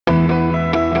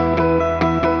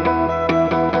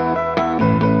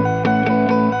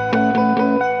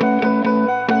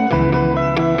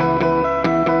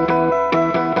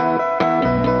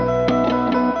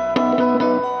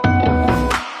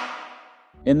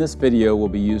this video, we'll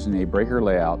be using a breaker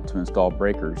layout to install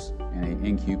breakers in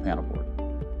an NQ panel board.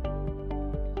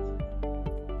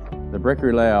 The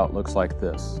breaker layout looks like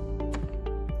this.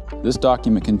 This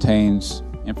document contains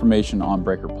information on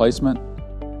breaker placement.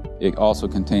 It also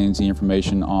contains the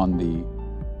information on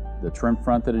the trim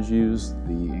front that is used,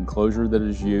 the enclosure that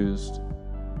is used,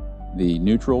 the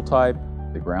neutral type,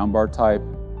 the ground bar type,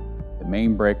 the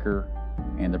main breaker,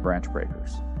 and the branch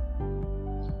breakers.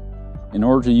 In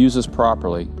order to use this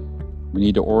properly, we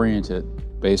need to orient it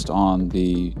based on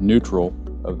the neutral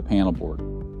of the panel board.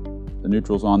 The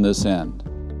neutral is on this end.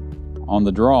 On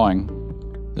the drawing,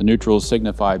 the neutral is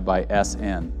signified by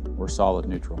SN, or solid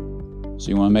neutral. So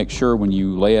you want to make sure when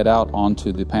you lay it out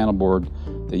onto the panel board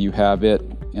that you have it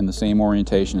in the same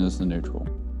orientation as the neutral.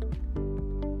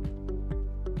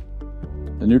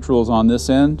 The neutral is on this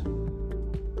end.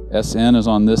 SN is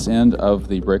on this end of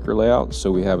the breaker layout, so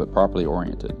we have it properly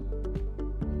oriented.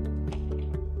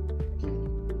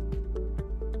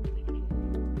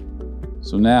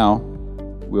 So now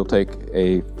we'll take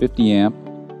a 50 amp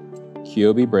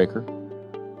QOB breaker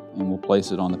and we'll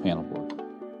place it on the panel board.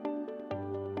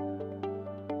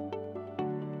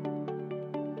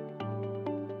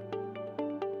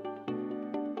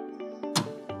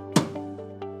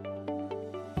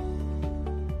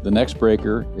 The next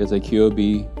breaker is a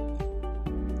QOB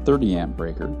 30 amp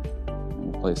breaker,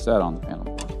 and we'll place that on the panel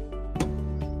board.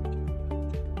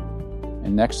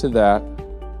 And next to that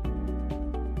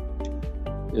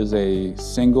is a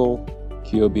single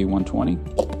QOB 120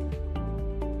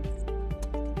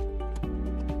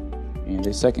 and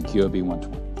a second QOB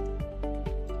 120.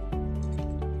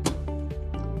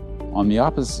 On the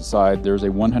opposite side, there's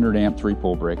a 100 amp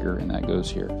 3-pole breaker, and that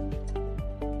goes here.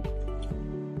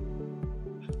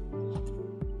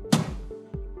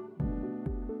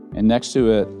 And next to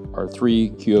it are 3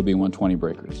 QOB 120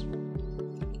 breakers.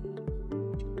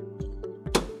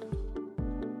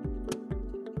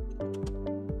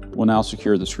 We'll now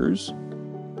secure the screws.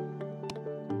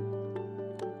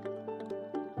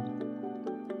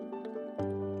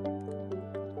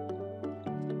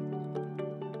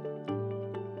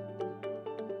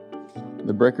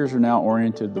 The breakers are now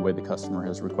oriented the way the customer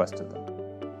has requested them.